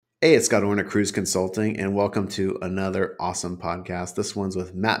Hey, it's Scott Orn at Cruise Consulting, and welcome to another awesome podcast. This one's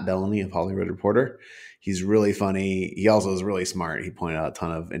with Matt Bellany of Hollywood Reporter. He's really funny. He also is really smart. He pointed out a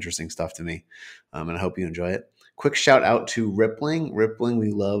ton of interesting stuff to me, and I hope you enjoy it. Quick shout out to Rippling. Rippling, we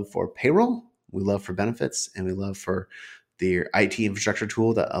love for payroll, we love for benefits, and we love for their IT infrastructure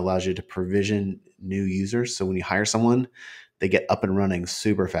tool that allows you to provision new users. So when you hire someone, they get up and running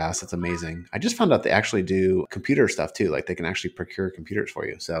super fast. It's amazing. I just found out they actually do computer stuff too. Like they can actually procure computers for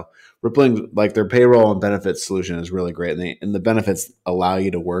you. So Rippling, like their payroll and benefits solution is really great. And the benefits allow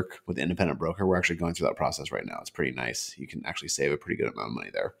you to work with an independent broker. We're actually going through that process right now. It's pretty nice. You can actually save a pretty good amount of money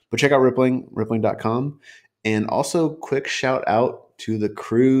there. But check out rippling.com. And also quick shout out to the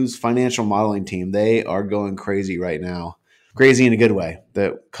Cruise financial modeling team. They are going crazy right now. Crazy in a good way.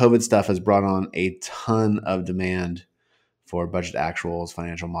 The COVID stuff has brought on a ton of demand for budget actuals,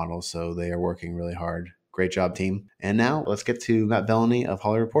 financial models. So they are working really hard. Great job, team. And now let's get to Matt Bellany of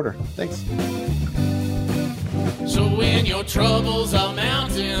Hollywood Reporter. Thanks. So when your troubles are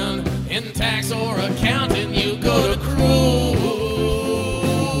mounting in tax or accounting, you go to Cruise.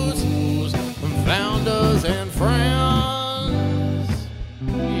 Founders and friends.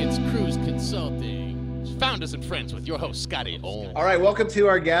 It's Cruise Consulting. Founders and friends with your host, Scotty Orn. All right, welcome to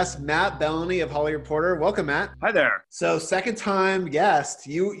our guest, Matt Bellany of Hollywood Reporter. Welcome, Matt. Hi there. So second time guest.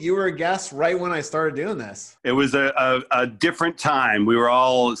 You were a guest right when I started doing this. It was a different time. We were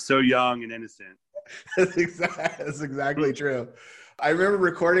all so young and innocent. That's exactly true. I remember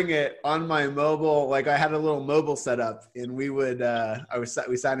recording it on my mobile. Like I had a little mobile setup, and we would. We sat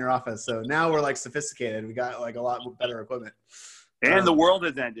in your office. So now we're like sophisticated. We got like a lot better equipment. And the world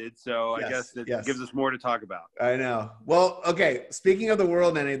has ended, so yes, I guess it yes. gives us more to talk about. I know. Well, okay. Speaking of the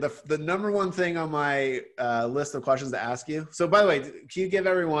world ending, the number one thing on my list of questions to ask you. So, by the way, can you give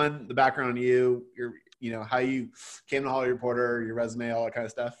everyone the background on you, how you came to Hollywood Reporter, your resume, all that kind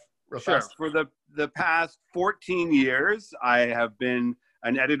of stuff? Real Sure. fast. For the past 14 years, I have been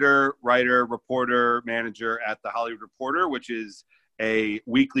an editor, writer, reporter, manager at the Hollywood Reporter, which is a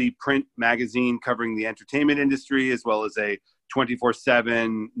weekly print magazine covering the entertainment industry, as well as a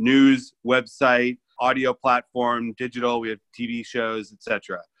 24/7 news website, audio platform, digital. We have TV shows,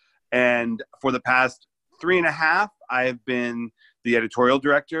 etc. And for the past 3.5, I have been the editorial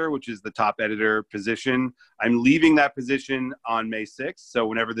director, which is the top editor position. I'm leaving that position on May 6th. So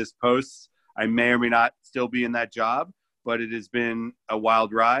whenever this posts, I may or may not still be in that job, but it has been a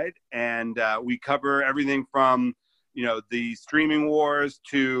wild ride. And we cover everything from, the streaming wars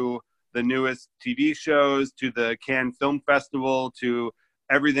to the newest TV shows, to the Cannes Film Festival, to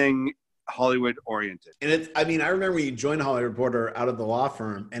everything Hollywood oriented. And I remember when you joined Hollywood Reporter out of the law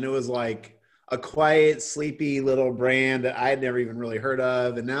firm, and it was like a quiet, sleepy little brand that I had never even really heard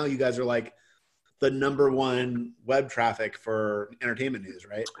of. And now you guys are like the number one web traffic for entertainment news,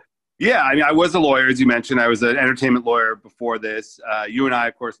 right? Yeah, I was a lawyer, as you mentioned. I was an entertainment lawyer before this. You and I,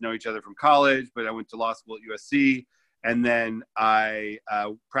 of course, know each other from college, but I went to law school at USC. And then I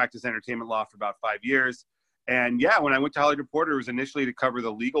practiced entertainment law for about 5 years. And yeah, when I went to Hollywood Reporter, it was initially to cover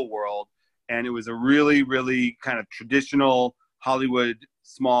the legal world. And it was a really, really kind of traditional Hollywood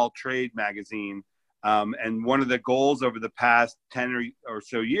small trade magazine. And one of the goals over the past 10 or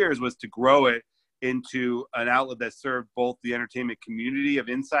so years was to grow it into an outlet that served both the entertainment community of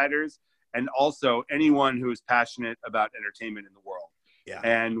insiders and also anyone who is passionate about entertainment in the world. Yeah.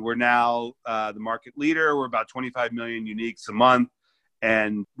 And we're now the market leader. We're about 25 million uniques a month.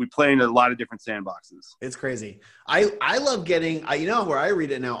 And we play in a lot of different sandboxes. It's crazy. I love getting, where I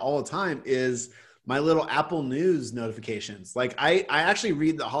read it now all the time is my little Apple News notifications. Like I actually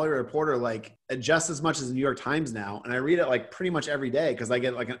read the Hollywood Reporter like just as much as the New York Times now. And I read it like pretty much every day because I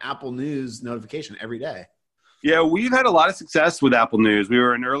get like an Apple News notification every day. Yeah, we've had a lot of success with Apple News. We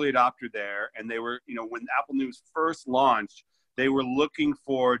were an early adopter there. And they were, when Apple News first launched, they were looking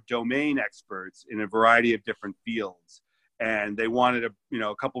for domain experts in a variety of different fields. And they wanted a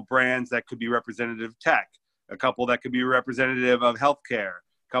couple brands that could be representative of tech, a couple that could be representative of healthcare,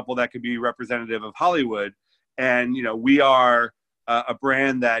 a couple that could be representative of Hollywood. And, we are a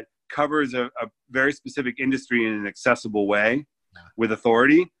brand that covers a very specific industry in an accessible way with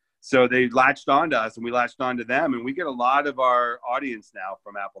authority. So they latched on to us and we latched on to them. And we get a lot of our audience now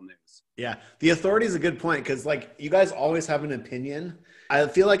from Apple News. Yeah. The authority is a good point because like you guys always have an opinion. I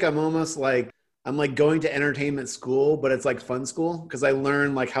feel like I'm almost like, I'm like going to entertainment school, but it's like fun school because I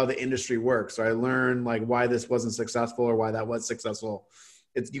learn like how the industry works. Or I learn like why this wasn't successful or why that was successful.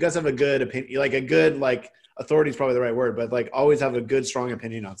 You guys have a good opinion, like a good, like authority is probably the right word, but like always have a good, strong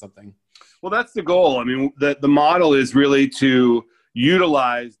opinion on something. Well, that's the goal. I mean, the model is really to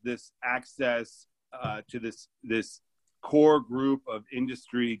utilize this access to this core group of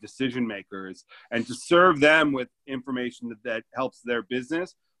industry decision makers and to serve them with information that helps their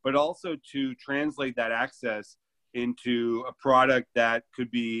business, but also to translate that access into a product that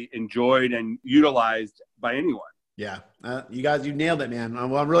could be enjoyed and utilized by anyone. Yeah. You guys, you nailed it, man.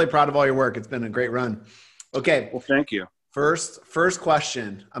 I'm really proud of all your work. It's been a great run. Okay. Well, thank you. First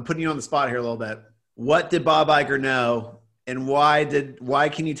question. I'm putting you on the spot here a little bit. What did Bob Iger know, and why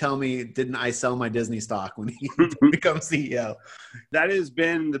can you tell me didn't I sell my Disney stock when he become CEO? That has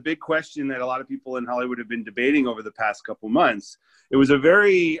been the big question that a lot of people in Hollywood have been debating over the past couple months. It was a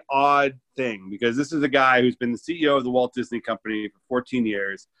very odd thing because this is a guy who's been the CEO of the Walt Disney Company for 14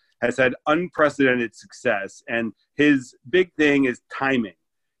 years, has had unprecedented success, and his big thing is timing.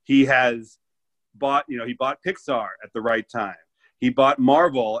 He has bought Pixar at the right time. He bought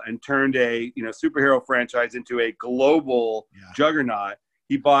Marvel and turned a superhero franchise into a global juggernaut.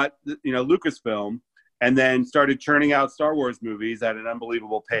 He bought Lucasfilm and then started churning out Star Wars movies at an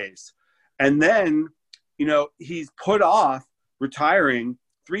unbelievable pace. And then he's put off retiring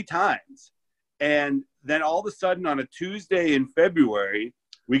 3 times. And then all of a sudden on a Tuesday in February,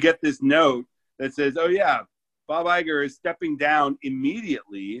 we get this note that says, oh yeah, Bob Iger is stepping down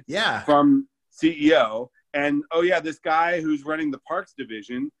immediately from CEO. And, oh, yeah, this guy who's running the parks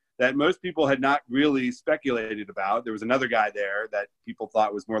division that most people had not really speculated about, there was another guy there that people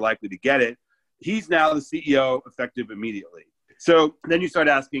thought was more likely to get it. He's now the CEO effective immediately. So then you start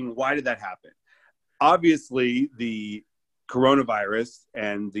asking, why did that happen? Obviously, the coronavirus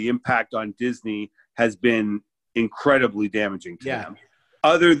and the impact on Disney has been incredibly damaging to them.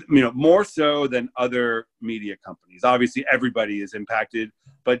 More so than other media companies. Obviously, everybody is impacted.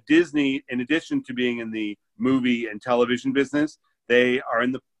 But Disney, in addition to being in the movie and television business, they are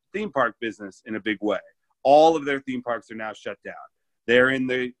in the theme park business in a big way. All of their theme parks are now shut down. They're in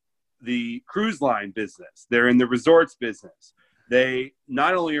the cruise line business. They're in the resorts business. They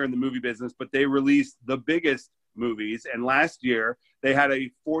not only are in the movie business, but they release the biggest movies. And last year, they had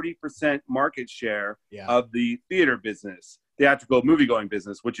a 40% market share of the theater business, theatrical movie-going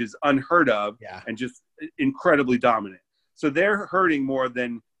business, which is unheard of and just incredibly dominant. So they're hurting more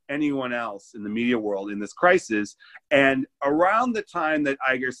than anyone else in the media world in this crisis. And around the time that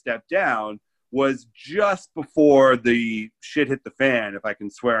Iger stepped down was just before the shit hit the fan, if I can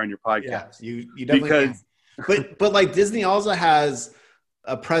swear on your podcast. Yeah, you definitely can. But like Disney also has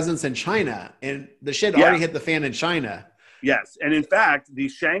a presence in China, and the shit already hit the fan in China. Yes. And in fact, the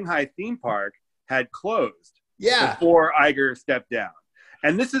Shanghai theme park had closed before Iger stepped down.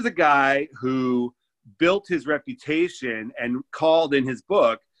 And this is a guy who built his reputation and called in his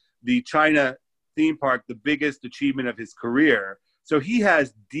book the China theme park the biggest achievement of his career. So he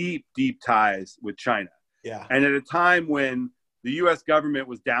has deep, deep ties with China. Yeah. And at a time when the U.S. government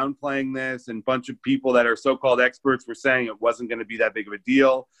was downplaying this and a bunch of people that are so-called experts were saying it wasn't going to be that big of a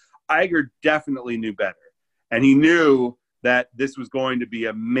deal, Iger definitely knew better. And he knew that this was going to be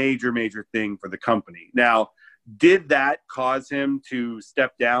a major, major thing for the company. Now, did that cause him to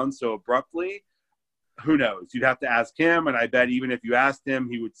step down so abruptly? Who knows? You'd have to ask him. And I bet even if you asked him,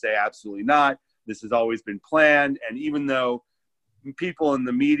 he would say absolutely not. This has always been planned. And even though people in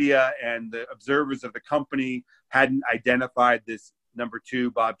the media and the observers of the company hadn't identified this number 2,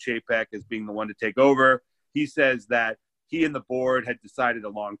 Bob Chapek, as being the one to take over, he says that he and the board had decided a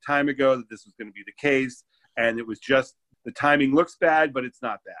long time ago that this was going to be the case. And it was just the timing looks bad, but it's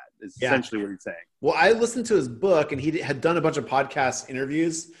not bad. It's essentially what he's saying. Well, I listened to his book, and he had done a bunch of podcast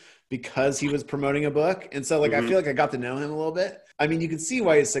interviews because he was promoting a book. And so I feel like I got to know him a little bit. I mean, you can see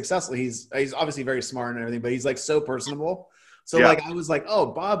why he's successful. He's obviously very smart and everything, but he's like so personable. So I was like, oh,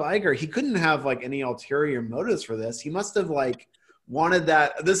 Bob Iger, he couldn't have like any ulterior motives for this. He must have like wanted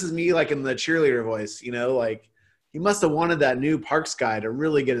that. This is me like in the cheerleader voice, like he must have wanted that new parks guy to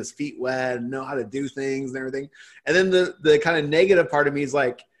really get his feet wet and know how to do things and everything. And then the kind of negative part of me is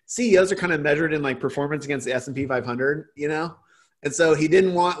like CEOs are kind of measured in like performance against the S&P 500, And so he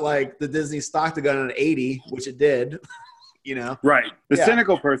didn't want like the Disney stock to go down to 80, which it did, Right. The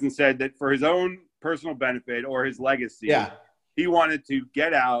cynical person said that for his own personal benefit or his legacy, he wanted to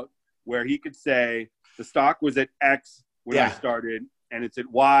get out where he could say the stock was at X when I started and it's at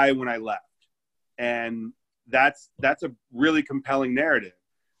Y when I left. And that's a really compelling narrative.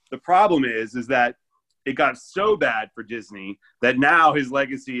 The problem is that it got so bad for Disney that now his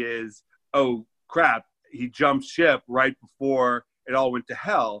legacy is, oh crap, he jumped ship right before it all went to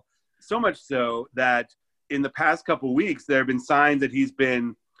hell. So much so that in the past couple of weeks, there have been signs that he's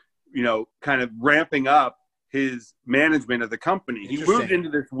been, kind of ramping up his management of the company. He moved into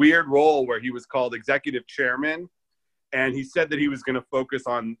this weird role where he was called executive chairman. And he said that he was going to focus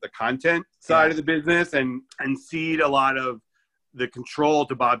on the content side of the business and cede a lot of the control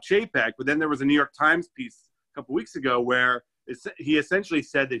to Bob Chapek. But then there was a New York Times piece a couple weeks ago where he essentially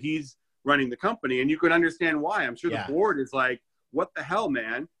said that he's running the company, and you could understand why. I'm sure the board is like, what the hell,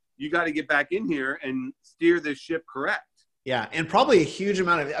 man? You got to get back in here and steer this ship correct. Yeah, and probably a huge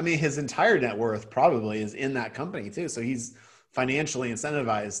amount of, I mean, his entire net worth probably is in that company too. So he's financially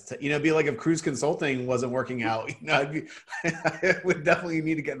incentivized to, be like if Cruise Consulting wasn't working out, I would definitely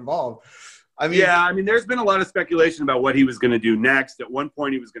need to get involved. I mean, there's been a lot of speculation about what he was going to do next. At one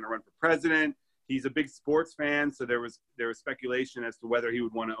point, he was going to run for president. He's a big sports fan, so there was speculation as to whether he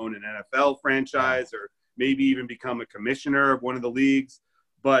would want to own an NFL franchise or maybe even become a commissioner of one of the leagues.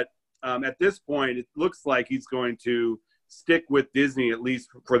 But at this point, it looks like he's going to stick with Disney, at least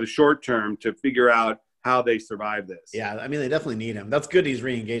for the short term, to figure out how they survive this. Yeah, I mean, they definitely need him. That's good he's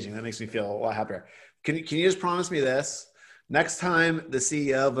re-engaging. That makes me feel a lot happier. Can you just promise me this? Next time the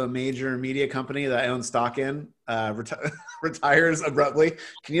CEO of a major media company that I own stock in retires abruptly,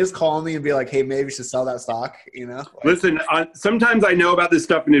 can you just call me and be like, hey, maybe we should sell that stock? Listen, sometimes I know about this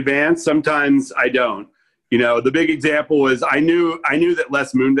stuff in advance. Sometimes I don't. The big example was I knew that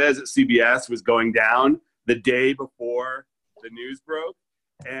Les Moonves at CBS was going down the day before the news broke.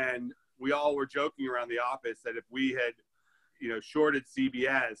 And we all were joking around the office that if we had, shorted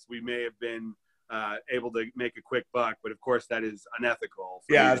CBS, we may have been able to make a quick buck. But of course, that is unethical.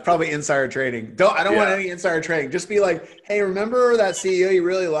 Yeah, it's probably insider trading. I don't want any insider trading. Just be like, hey, remember that CEO you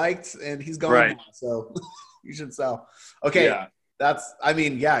really liked, and he's gone now, so you should sell. Okay, we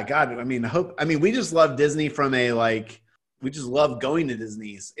just love Disney from we just love going to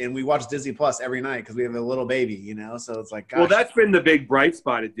Disney's, and we watch Disney Plus every night because we have a little baby, so it's like, gosh. Well, that's been the big bright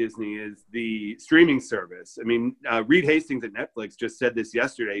spot at Disney is the streaming service. I mean, Reed Hastings at Netflix just said this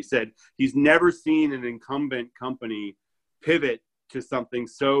yesterday. He said he's never seen an incumbent company pivot to something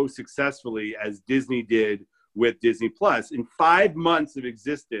so successfully as Disney did with Disney Plus. In 5 months of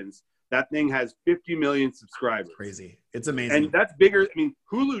existence, that thing has 50 million subscribers. Crazy. It's amazing. And that's bigger. I mean,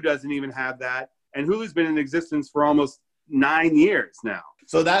 Hulu doesn't even have that. And Hulu's been in existence for almost 9 years now.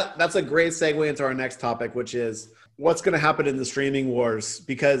 So that's a great segue into our next topic, which is what's going to happen in the streaming wars.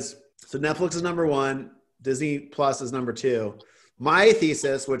 Because Netflix is number one, Disney Plus is number two. My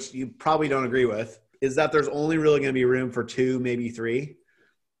thesis, which you probably don't agree with, is that there's only really going to be room for two, maybe three.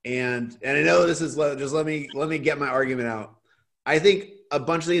 And I know this is just let me get my argument out. I think a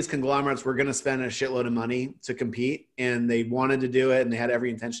bunch of these conglomerates were going to spend a shitload of money to compete, and they wanted to do it, and they had every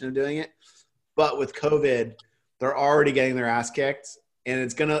intention of doing it. But with COVID, they're already getting their ass kicked, and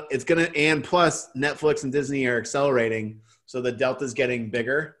and plus Netflix and Disney are accelerating. So the delta's getting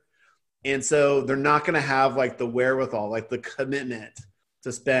bigger. And so they're not going to have the wherewithal, the commitment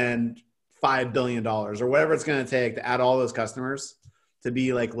to spend $5 billion or whatever it's going to take to add all those customers to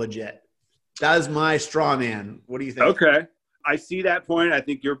be legit. That is my straw man. What do you think? Okay. I see that point. I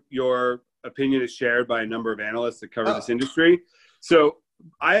think your opinion is shared by a number of analysts that cover this industry. So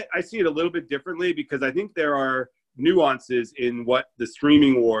I see it a little bit differently because I think there are nuances in what the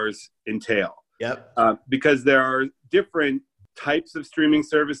streaming wars entail. Yep. Because there are different types of streaming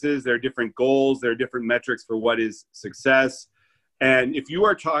services. There are different goals. There are different metrics for what is success. And if you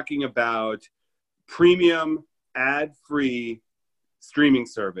are talking about premium, ad-free streaming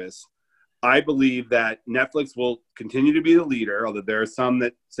service, I believe that Netflix will continue to be the leader, although there are some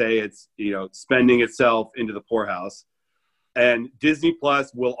that say it's, spending itself into the poorhouse. And Disney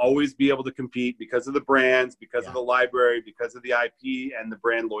Plus will always be able to compete because of the brands, because of the library, because of the IP and the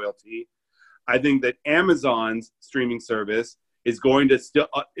brand loyalty. I think that Amazon's streaming service is going to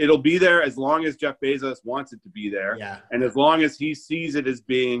it'll be there as long as Jeff Bezos wants it to be there. Yeah. And as long as he sees it as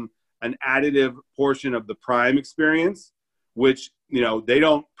being an additive portion of the Prime experience, which, they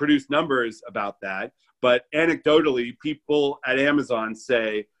don't produce numbers about that. But anecdotally, people at Amazon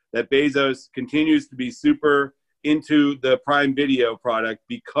say that Bezos continues to be super into the Prime Video product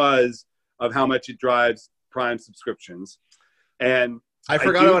because of how much it drives Prime subscriptions. And I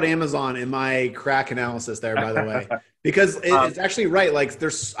forgot about Amazon in my crack analysis there, by the way, because it's actually right.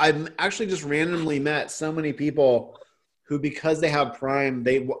 I've actually just randomly met so many people who, because they have Prime,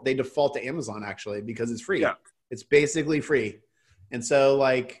 they default to Amazon actually because it's free. Yeah. It's basically free. And so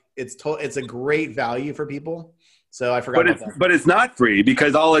it's a great value for people. So I forgot about that. But it's not free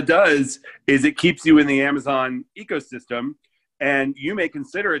because all it does is it keeps you in the Amazon ecosystem, and you may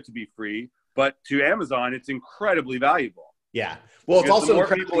consider it to be free, but to Amazon, it's incredibly valuable. Yeah. Well, it's also the more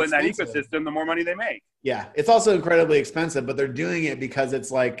incredibly people in that expensive. ecosystem, the more money they make. Yeah. It's also incredibly expensive, but they're doing it because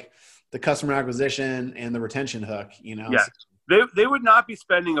it's the customer acquisition and the retention hook, Yeah. They would not be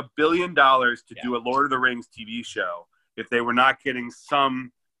spending $1 billion to do a Lord of the Rings TV show if they were not getting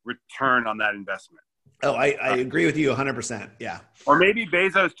some return on that investment. Oh, I agree with you 100%. Yeah. Or maybe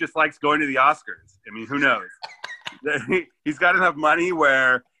Bezos just likes going to the Oscars. I mean, who knows? He's got enough money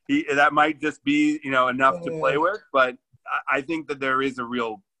where that might just be, enough to play with. But I think that there is a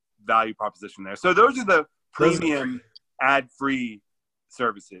real value proposition there. So those are the premium ad-free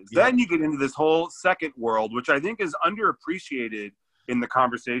services. Yeah. Then you get into this whole second world, which I think is underappreciated in the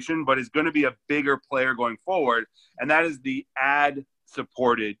conversation, but is going to be a bigger player going forward. And that is the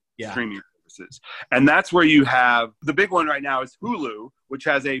ad-supported streaming services. And that's where you have the big one right now is Hulu, which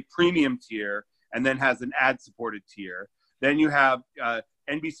has a premium tier and then has an ad-supported tier. Then you have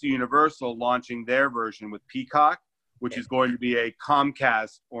NBC Universal launching their version with Peacock, which is going to be a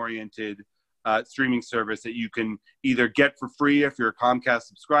Comcast-oriented streaming service that you can either get for free if you're a Comcast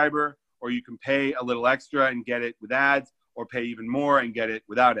subscriber, or you can pay a little extra and get it with ads, or pay even more and get it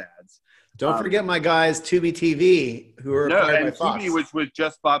without ads. Don't forget my guys, Tubi TV, who are acquired by Fox. Tubi, which was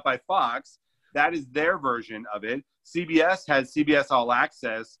just bought by Fox, that is their version of it. CBS has CBS All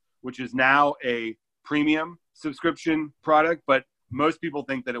Access, which is now a premium subscription product, but most people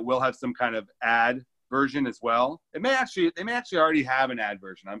think that it will have some kind of ad version as well. They may actually already have an ad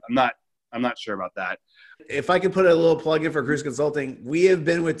version. I'm not sure about that. If I could put a little plug in for Cruise Consulting, we have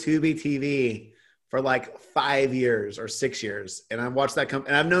been with Tubi TV for like 5 years or 6 years. And I've watched that company,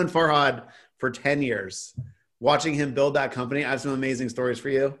 and I've known Farhad for 10 years. Watching him build that company, I have some amazing stories for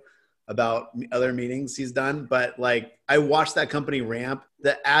you about other meetings he's done. But like, I watched that company ramp.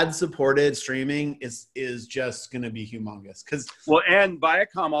 The ad-supported streaming is just going to be humongous. And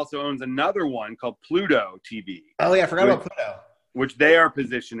Viacom also owns another one called Pluto TV. Oh yeah, I forgot about Pluto. Which they are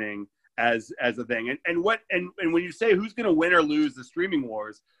positioning as a thing. And when you say who's going to win or lose the streaming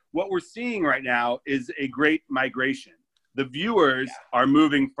wars, what we're seeing right now is a great migration. The viewers are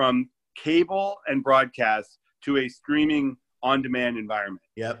moving from cable and broadcast to a streaming on-demand environment.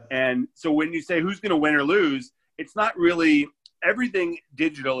 Yep. And so when you say who's going to win or lose, it's not really everything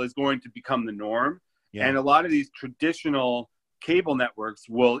digital is going to become the norm. Yeah. And a lot of these traditional cable networks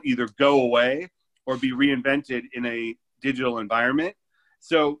will either go away or be reinvented in a digital environment.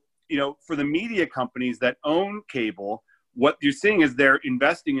 So, for the media companies that own cable, what you're seeing is they're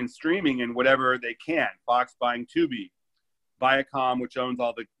investing in streaming in whatever they can. Fox buying Tubi, Viacom, which owns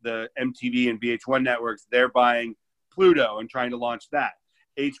all the MTV and VH1 networks, they're buying Pluto and trying to launch that.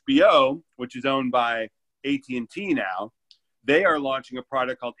 HBO, which is owned by AT&T now, they are launching a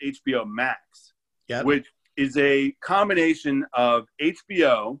product called HBO Max, which is a combination of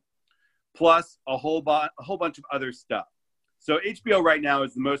HBO plus a whole bunch of other stuff. So HBO right now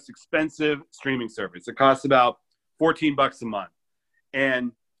is the most expensive streaming service. It costs about $14 a month.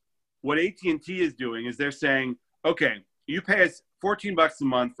 And what AT&T is doing is they're saying, okay, you pay us $14 a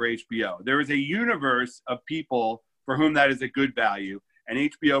month for HBO. There is a universe of people for whom that is a good value, and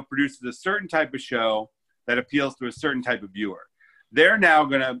HBO produces a certain type of show that appeals to a certain type of viewer. They're now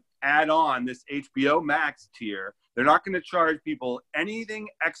going to add on this HBO Max tier. They're not going to charge people anything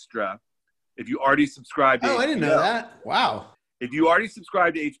extra if you already subscribe to HBO. I didn't know that. Wow. If you already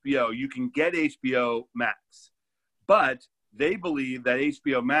subscribe to HBO, you can get HBO Max. But they believe that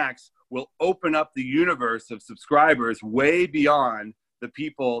HBO Max will open up the universe of subscribers way beyond the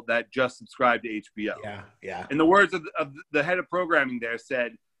people that just subscribe to HBO. Yeah. In the words of the head of programming there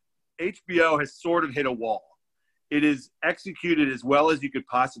said, HBO has sort of hit a wall. It is executed as well as you could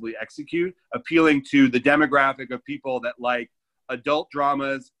possibly execute, appealing to the demographic of people that like adult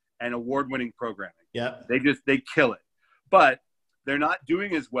dramas and award-winning programming. Yeah. They kill it. But they're not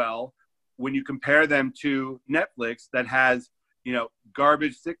doing as well when you compare them to Netflix that has,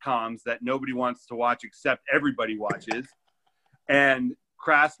 garbage sitcoms that nobody wants to watch except everybody watches, and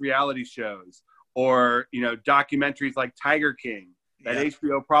crass reality shows, or, documentaries like Tiger King that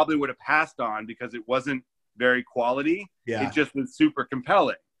HBO probably would have passed on because it wasn't very quality. Yeah. It just was super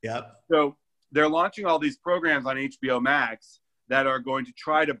compelling. Yep. So they're launching all these programs on HBO Max that are going to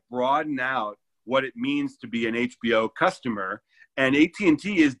try to broaden out what it means to be an HBO customer. And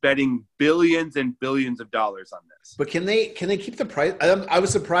AT&T is betting billions and billions of dollars on this. But can they keep the price? I was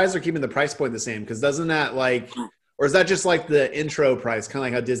surprised they're keeping the price point the same, because doesn't that or is that just like the intro price, kind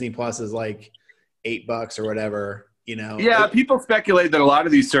of like how Disney Plus is like $8 or whatever? Yeah, people speculate that a lot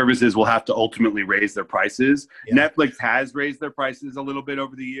of these services will have to ultimately raise their prices. Yeah. Netflix has raised their prices a little bit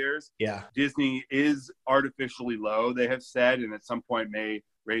over the years. Yeah. Disney is artificially low, they have said, and at some point may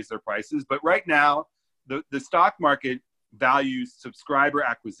raise their prices. But right now, the stock market values subscriber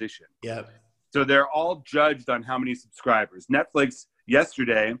acquisition. Yeah. So they're all judged on how many subscribers. Netflix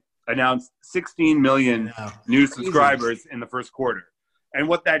yesterday announced 16 million new subscribers in the first quarter. And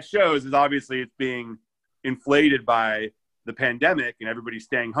what that shows is obviously it's being inflated by the pandemic and everybody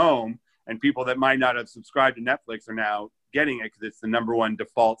staying home, and people that might not have subscribed to Netflix are now getting it because it's the number one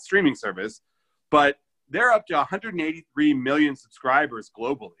default streaming service. But they're up to 183 million subscribers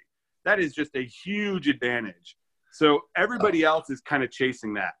globally. That is just a huge advantage. So everybody else is kind of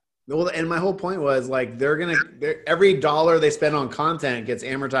chasing that. Well, and my whole point was like every dollar they spend on content gets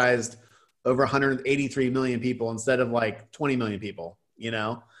amortized over 183 million people instead of like 20 million people, you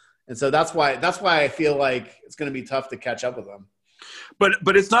know? And so that's why I feel like it's going to be tough to catch up with them.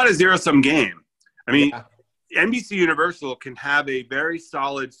 But it's not a zero-sum game. I mean, NBC Universal can have a very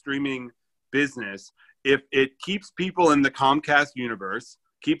solid streaming business if it keeps people in the Comcast universe,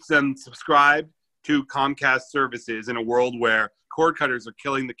 keeps them subscribed to Comcast services in a world where cord cutters are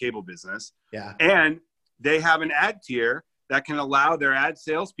killing the cable business. Yeah. And they have an ad tier that can allow their ad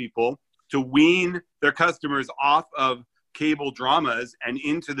salespeople to wean their customers off of cable dramas and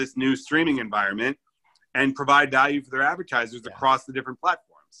into this new streaming environment and provide value for their advertisers across the different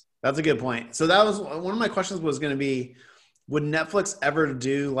platforms. That's a good point. So that was one of my questions was going to be, would Netflix ever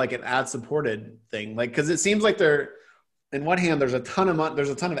do like an ad supported thing? Like, cause it seems like in one hand, there's a ton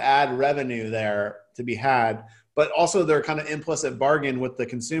of ad revenue there to be had, but also their kind of implicit bargain with the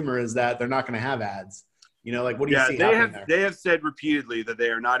consumer is that they're not going to have ads. You know, like what do you see happening there? They have said repeatedly that they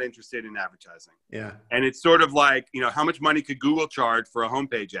are not interested in advertising. Yeah. And it's sort of like, you know, how much money could Google charge for a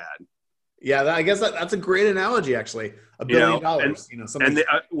homepage ad? Yeah, I guess that's a great analogy, actually. $1 billion, and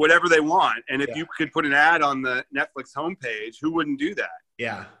whatever they want. And if you could put an ad on the Netflix homepage, who wouldn't do that?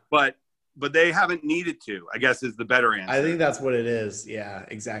 Yeah. But they haven't needed to, I guess, is the better answer. I think that's what it is. Yeah,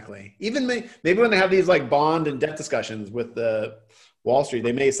 exactly. Even maybe when they have these like bond and debt discussions with the Wall Street,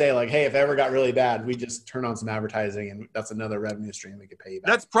 they may say like, hey, if it ever got really bad, we just turn on some advertising and that's another revenue stream we could pay you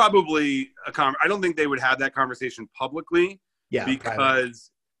back. That's probably I don't think they would have that conversation publicly. Yeah. Because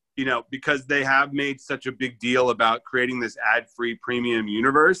they have made such a big deal about creating this ad-free premium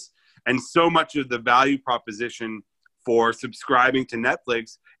universe. And so much of the value proposition for subscribing to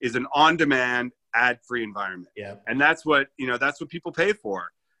Netflix is an on-demand ad-free environment. Yeah. And that's what people pay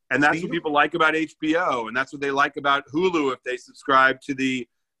for. And that's what people like about HBO. And that's what they like about Hulu if they subscribe to the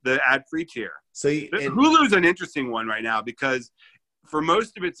ad-free tier. So Hulu's an interesting one right now because for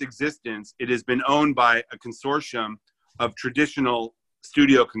most of its existence, it has been owned by a consortium of traditional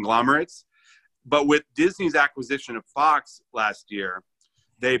studio conglomerates. But with Disney's acquisition of Fox last year,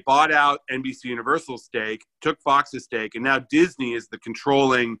 they bought out NBC Universal's stake, took Fox's stake, and now Disney is the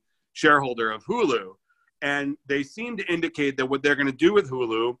controlling shareholder of Hulu. And they seem to indicate that what they're going to do with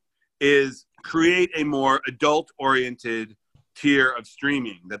Hulu is create a more adult-oriented tier of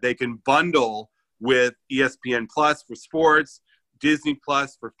streaming that they can bundle with ESPN Plus for sports, Disney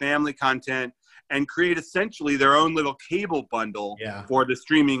Plus for family content, and create essentially their own little cable bundle for the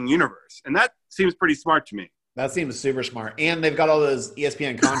streaming universe. And that seems pretty smart to me. That seems super smart. And they've got all those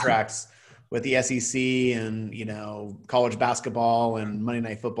ESPN contracts with the SEC and, college basketball and Monday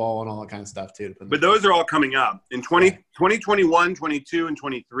Night Football and all that kind of stuff too. But those are all coming up. In 2021, 22, and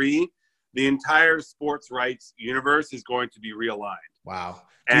 23, the entire sports rights universe is going to be realigned. Wow.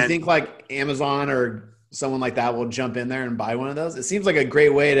 Do you think like Amazon or someone like that will jump in there and buy one of those? It seems like a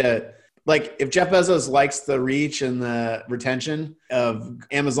great way to, like, if Jeff Bezos likes the reach and the retention of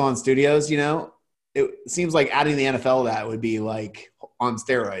Amazon Studios, it seems like adding the NFL to that would be like on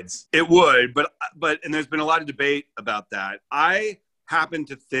steroids. It would, but and there's been a lot of debate about that. I happen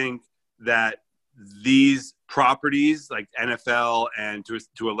to think that these properties like NFL and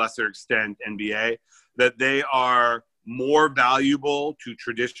to a lesser extent NBA, that they are more valuable to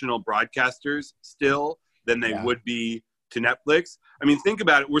traditional broadcasters still than they would be to Netflix. I mean, think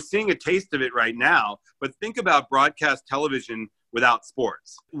about it. We're seeing a taste of it right now, but think about broadcast television without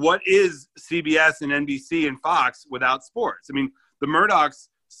sports. What is CBS and NBC and Fox without sports? I mean, the Murdochs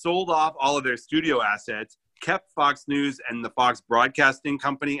sold off all of their studio assets, kept Fox News and the Fox Broadcasting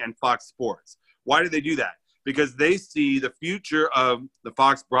Company and Fox Sports. Why do they do that? Because they see the future of the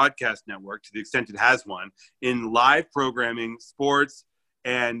Fox Broadcast Network, to the extent it has one, in live programming, sports,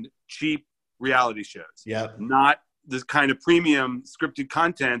 and cheap reality shows. Yeah. Not this kind of premium scripted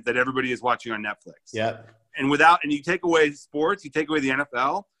content that everybody is watching on Netflix. Yeah. And you take away sports, you take away the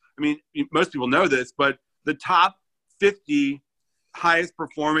NFL. I mean, most people know this, but the top 50 highest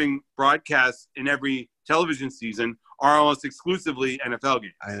performing broadcasts in every television season are almost exclusively NFL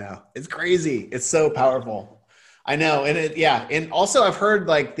games. I know. It's crazy. It's so powerful. I know. And and also I've heard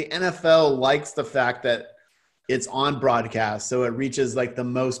like the NFL likes the fact that it's on broadcast, so it reaches like the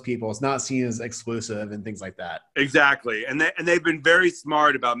most people. It's not seen as exclusive and things like that. Exactly. And they've been very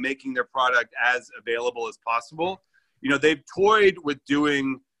smart about making their product as available as possible. They've toyed with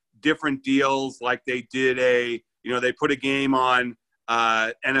doing different deals, like they did they put a game on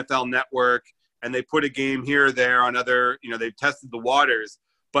NFL Network, and they put a game here or there on other, they've tested the waters.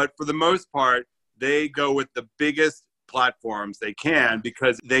 But for the most part, they go with the biggest platforms they can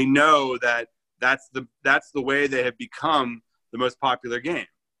because they know that that's the way they have become the most popular game.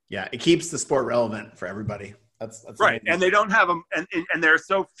 Yeah, it keeps the sport relevant for everybody. That's right. And they don't have them, and there are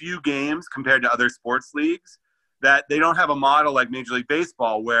so few games compared to other sports leagues that they don't have a model like Major League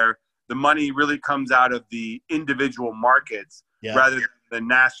Baseball where the money really comes out of the individual markets rather than the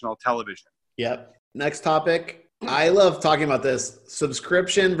national television. Yep. Next topic. I love talking about this: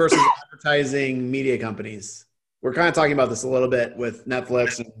 subscription versus advertising media companies. We're kind of talking about this a little bit with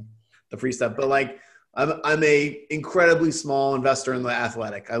Netflix and the free stuff, but like I'm a incredibly small investor in The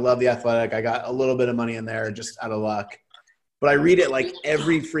Athletic. I love The Athletic. I got a little bit of money in there just out of luck, but I read it like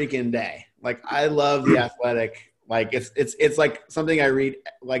every freaking day. Like I love The Athletic. Like it's like something I read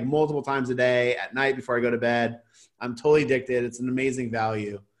like multiple times a day at night before I go to bed. I'm totally addicted. It's an amazing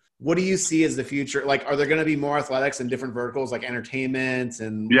value. What do you see as the future? Like, are there going to be more athletics in different verticals like entertainment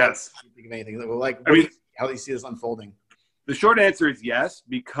and yes? Think of anything like how do you see this unfolding? The short answer is yes,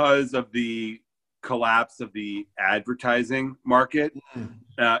 because of the collapse of the advertising market.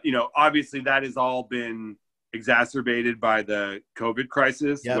 Obviously that has all been exacerbated by the COVID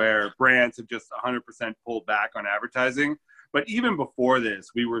crisis, where brands have just 100% pulled back on advertising. But even before this,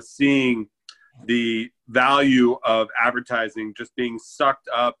 we were seeing the value of advertising just being sucked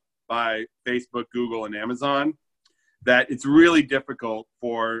up by Facebook, Google, and Amazon, that it's really difficult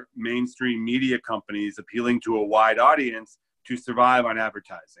for mainstream media companies appealing to a wide audience to survive on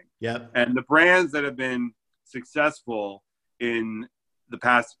advertising. And the brands that have been successful in the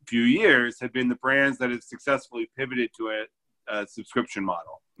past few years have been the brands that have successfully pivoted to a subscription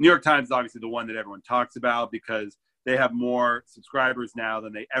model. New York Times is obviously the one that everyone talks about because they have more subscribers now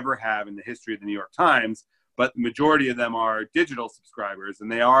than they ever have in the history of the New York Times, but the majority of them are digital subscribers,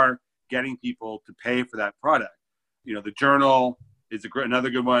 and they are getting people to pay for that product. The Journal is another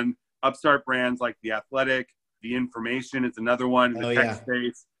good one. Upstart brands like The Athletic, The Information is another one in the tech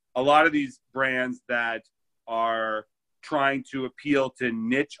space. A lot of these brands that are trying to appeal to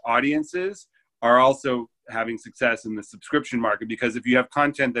niche audiences are also having success in the subscription market, because if you have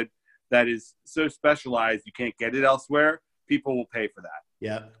content that is so specialized you can't get it elsewhere, people will pay for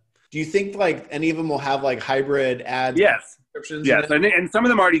that. Do you think like any of them will have like hybrid ads? Subscriptions? Yes. And some of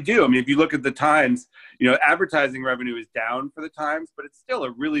them already do. I mean, if you look at the Times, advertising revenue is down for the Times, but it's still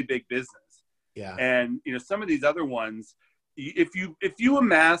a really big business. And some of these other ones, if you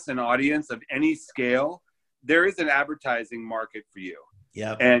amass an audience of any scale, there is an advertising market for you.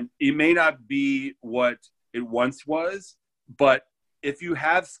 And it may not be what it once was, but if you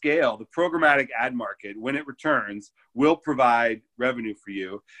have scale, the programmatic ad market, when it returns, will provide revenue for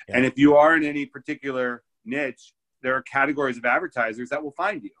you. And if you are in any particular niche, there are categories of advertisers that will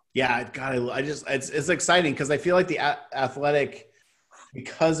find you. It's exciting because I feel like the Athletic,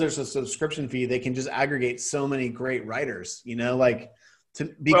 because there's a subscription fee, they can just aggregate so many great writers, but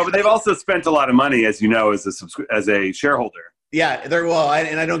they've also spent a lot of money, as you know, as a shareholder. I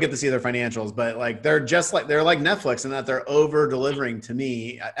don't get to see their financials, but like they're like Netflix in that they're over delivering to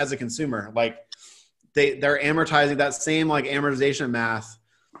me as a consumer. Like they're amortizing that same like amortization math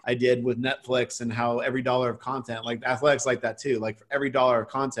I did with Netflix, and how every dollar of content, like Athletics like that too. Like for every dollar of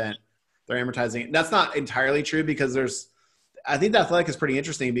content, they're amortizing. That's not entirely true because I think the Athletic is pretty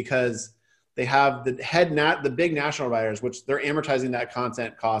interesting because they have the big national writers, which they're amortizing that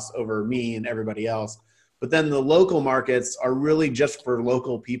content cost over me and everybody else. But then the local markets are really just for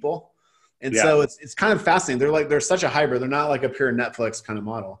local people. And so it's kind of fascinating. They're such a hybrid. They're not like a pure Netflix kind of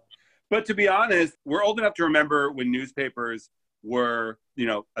model. But to be honest, we're old enough to remember when newspapers were,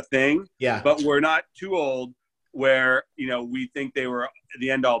 a thing. But we're not too old where, we think they were the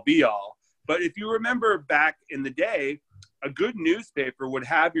end all be all. But if you remember back in the day, a good newspaper would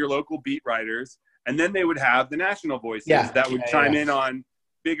have your local beat writers, and then they would have the national voices that would chime in on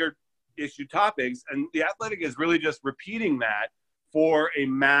bigger issue topics. And The Athletic is really just repeating that for a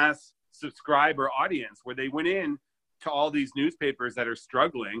mass subscriber audience, where they went in to all these newspapers that are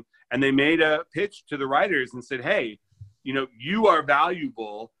struggling, and they made a pitch to the writers and said, hey, you are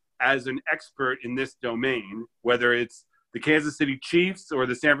valuable as an expert in this domain, whether it's the Kansas City Chiefs or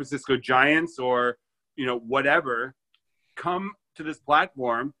the San Francisco Giants or, whatever. Come to this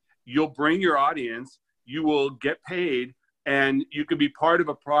platform, you'll bring your audience, you will get paid, and you could be part of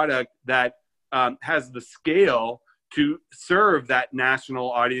a product that has the scale to serve that national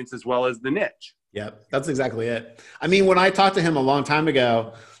audience as well as the niche. That's exactly it. I mean, when I talked to him a long time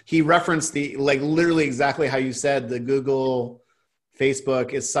ago, he referenced literally exactly how you said, the Google,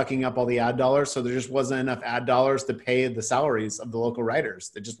 Facebook is sucking up all the ad dollars. So there just wasn't enough ad dollars to pay the salaries of the local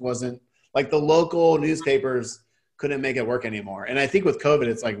writers. It just wasn't like the local newspapers couldn't make it work anymore. And I think with COVID,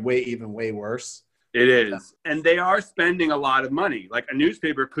 it's like way worse. It is. And they are spending a lot of money. Like a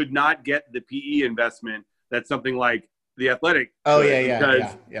newspaper could not get the PE investment that something like The Athletic. Oh, could, yeah.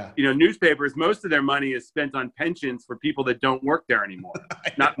 Because, you know, newspapers, most of their money is spent on pensions for people that don't work there anymore.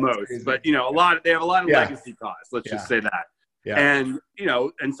 Not most, crazy. But, you know, they have a lot of legacy costs. Let's just say that. Yeah. And, you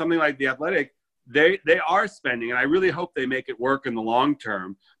know, and something like The Athletic, they are spending, and I really hope they make it work in the long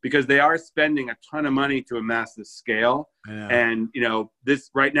term, because they are spending a ton of money to amass this scale. And, you know,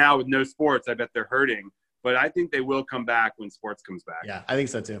 this right now with no sports, I bet they're hurting, but I think they will come back when sports comes back. Yeah, I think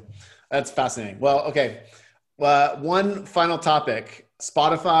so too. That's fascinating. Well, okay. One final topic,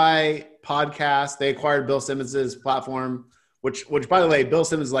 Spotify podcast. They acquired Bill Simmons's platform, which by the way, Bill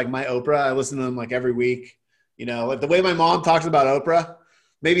Simmons is like my Oprah. I listen to him like every week. You know, like the way my mom talks about Oprah,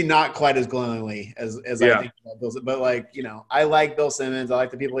 maybe not quite as glowingly as I think about Bill Simmons, but like, you know, I like Bill Simmons. I like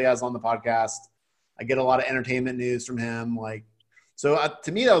the people he has on the podcast. I get a lot of entertainment news from him. Like, so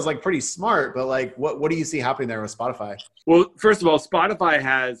to me, that was like pretty smart, but like, what do you see happening there with Spotify? Well, first of all, Spotify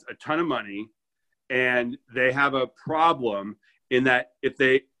has a ton of money, and they have a problem in that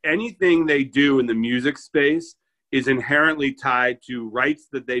anything they do in the music space is inherently tied to rights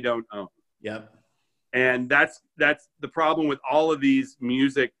that they don't own. Yep. And that's the problem with all of these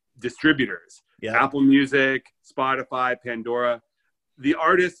music distributors. Yep. Apple Music, Spotify, Pandora. The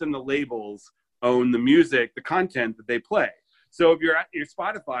artists and the labels own the music, the content that they play. So if you're at your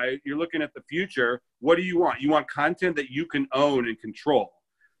Spotify, you're looking at the future. What do you want? You want content that you can own and control.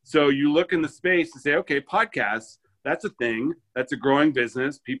 So you look in the space to say, okay, podcasts, that's a thing. That's a growing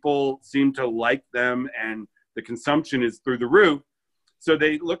business. People seem to like them, and the consumption is through the roof. So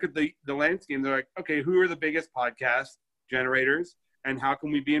they look at the landscape and they're like, okay, who are the biggest podcast generators, and how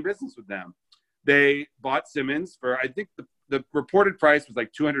can we be in business with them? They bought Simmons for, I think the reported price was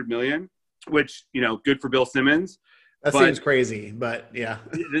like $200 million, which, you know, good for Bill Simmons. That seems crazy, but yeah.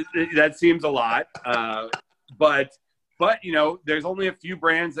 That seems a lot. But, you know, there's only a few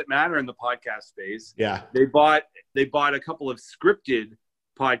brands that matter in the podcast space. Yeah. They bought a couple of scripted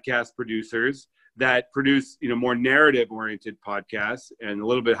podcast producers that produce, you know, more narrative-oriented podcasts and a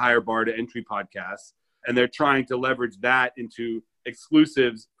little bit higher bar to entry podcasts. And they're trying to leverage that into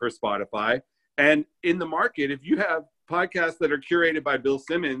exclusives for Spotify. And in the market, if you have podcasts that are curated by Bill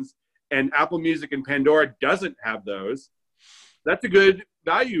Simmons and Apple Music and Pandora doesn't have those, that's a good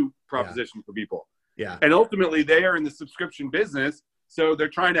value proposition for people. Yeah. And ultimately, they are in the subscription business, so they're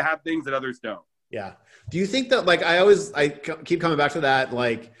trying to have things that others don't. Yeah. Do you think that, like, I keep coming back to that,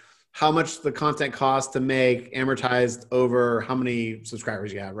 like, how much the content costs to make amortized over how many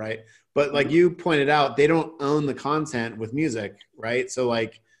subscribers you have, right? But like you pointed out, they don't own the content with music, right? So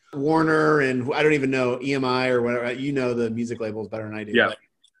like Warner and I don't even know, EMI or whatever, you know the music labels better than I do. Yeah.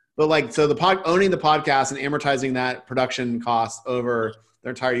 But like, so owning the podcast and amortizing that production cost over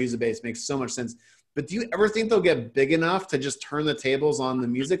their entire user base makes so much sense. But do you ever think they'll get big enough to just turn the tables on the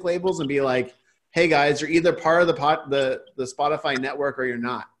music labels and be like, hey guys, you're either part of the Spotify network or you're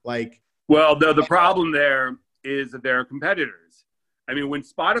not? Like, well, the problem there is that there are competitors. I mean, when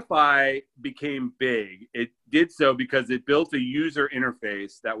Spotify became big, it did so because it built a user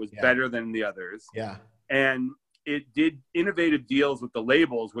interface that was better than the others. Yeah. And it did innovative deals with the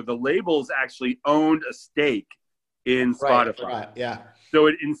labels where the labels actually owned a stake in Spotify. Right. Yeah. So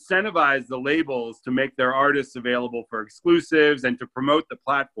it incentivized the labels to make their artists available for exclusives and to promote the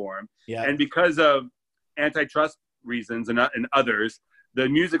platform. Yeah. And because of antitrust reasons and others, the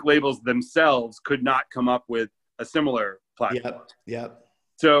music labels themselves could not come up with a similar platform. Yep.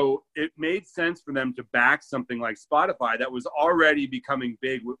 So it made sense for them to back something like Spotify that was already becoming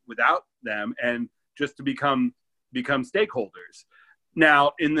big without them, and just to become stakeholders.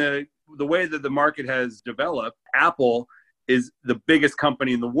 Now, in the way that the market has developed, Apple is the biggest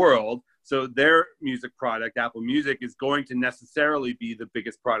company in the world. So their music product, Apple Music, is going to necessarily be the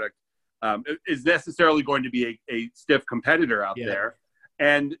biggest product, is necessarily going to be a stiff competitor out there.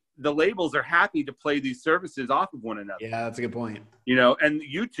 And the labels are happy to play these services off of one another. Yeah, that's a good point. You know, and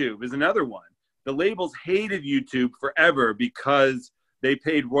YouTube is another one. The labels hated YouTube forever because they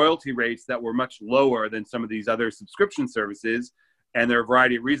paid royalty rates that were much lower than some of these other subscription services. And there are a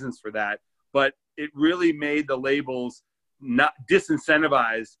variety of reasons for that. But it really made the labels not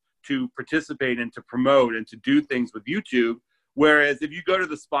disincentivized to participate and to promote and to do things with YouTube. Whereas if you go to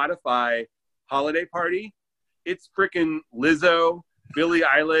the Spotify holiday party, it's freaking Lizzo, Billie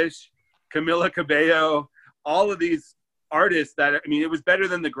Eilish, Camila Cabello, all of these artists that, I mean, it was better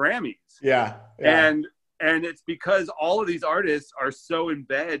than the Grammys. Yeah. And And it's because all of these artists are so in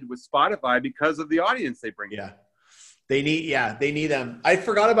bed with Spotify because of the audience they bring in. Yeah. They need them. I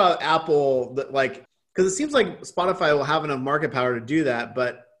forgot about Apple, because it seems like Spotify will have enough market power to do that,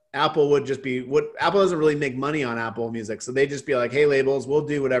 but Apple would just be Apple doesn't really make money on Apple Music. So they just be like, hey, labels, we'll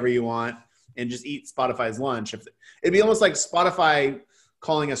do whatever you want and just eat Spotify's lunch. It'd be almost like Spotify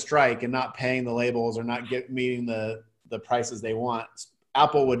calling a strike and not paying the labels or not meeting the prices they want.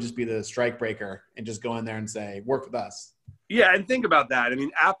 Apple would just be the strike breaker and just go in there and say, work with us. Yeah. And think about that. I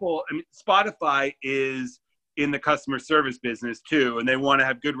mean, Spotify is in the customer service business too. And they want to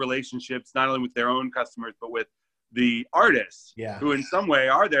have good relationships, not only with their own customers, but with the artists who in some way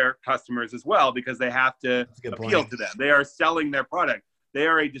are their customers as well, because they have to appeal to them. They are selling their product. They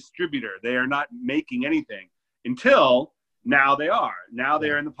are a distributor. They are not making anything until now they are. Now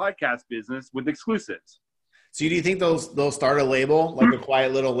they're in the podcast business with exclusives. So do you think they'll start a label, like a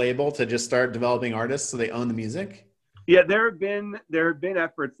quiet little label, to just start developing artists so they own the music? Yeah, there have been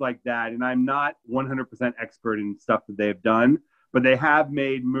efforts like that, and I'm not 100% expert in stuff that they've done, but they have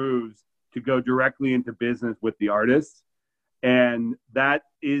made moves to go directly into business with the artists. And that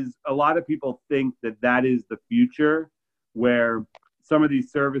is, a lot of people think that is the future, where some of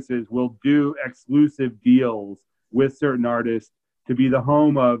these services will do exclusive deals with certain artists to be the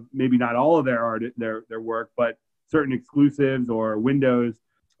home of maybe not all of their work, but certain exclusives or windows.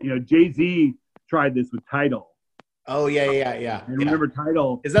 You know, Jay-Z tried this with Tidal. Oh, yeah. I remember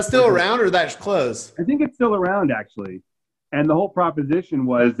Tidal. Is that still around or that's closed? I think it's still around, actually. And the whole proposition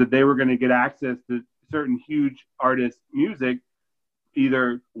was that they were going to get access to certain huge artists' music,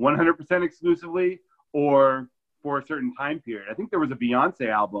 either 100% exclusively or for a certain time period. I think there was a Beyonce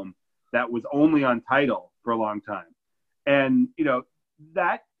album that was only on Tidal for a long time. And, you know,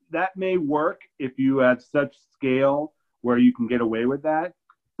 that may work if you have such scale where you can get away with that.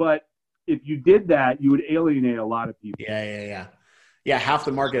 But if you did that, you would alienate a lot of people. Yeah, half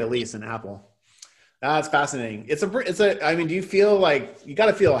the market at least in Apple. That's fascinating. I mean, do you feel like you got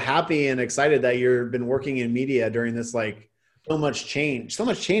to feel happy and excited that you've been working in media during this, like, so much change in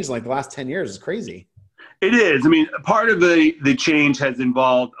like the last 10 years is crazy. It is. I mean, part of the change has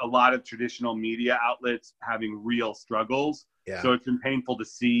involved a lot of traditional media outlets having real struggles. Yeah. So it's been painful to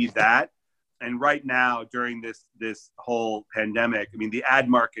see that. And right now, during this whole pandemic, I mean, the ad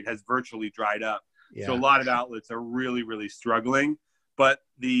market has virtually dried up. Yeah. So a lot of outlets are really, really struggling. But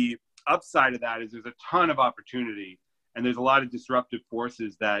the upside of that is there's a ton of opportunity, and there's a lot of disruptive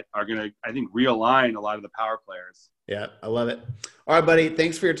forces that are going to, I think, realign a lot of the power players. Yeah, I love it. All right, buddy.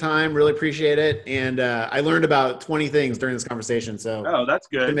 Thanks for your time. Really appreciate it. And I learned about 20 things during this conversation. So that's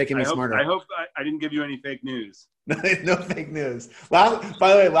good. Making me smarter. I hope I didn't give you any fake news. No fake news. By the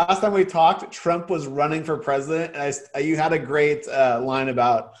way, last time we talked, Trump was running for president, and you had a great line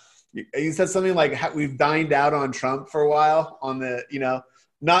about. You said something like, "We've dined out on Trump for a while." On the,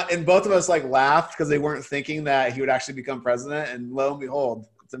 and both of us like laughed because they weren't thinking that he would actually become president, and lo and behold,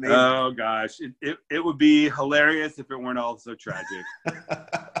 it's amazing. Oh gosh, it would be hilarious if it weren't all so tragic.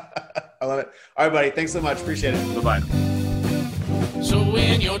 I love it. All right, buddy. Thanks so much. Appreciate it. Bye-bye. So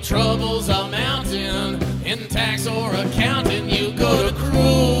when your troubles are mounting in tax or accounting, you go to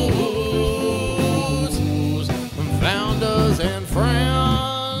Cruise. Founders and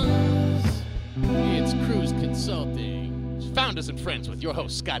friends. It's Cruise Consulting. Founders and friends with your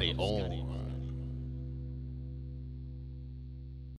host, Scotty O.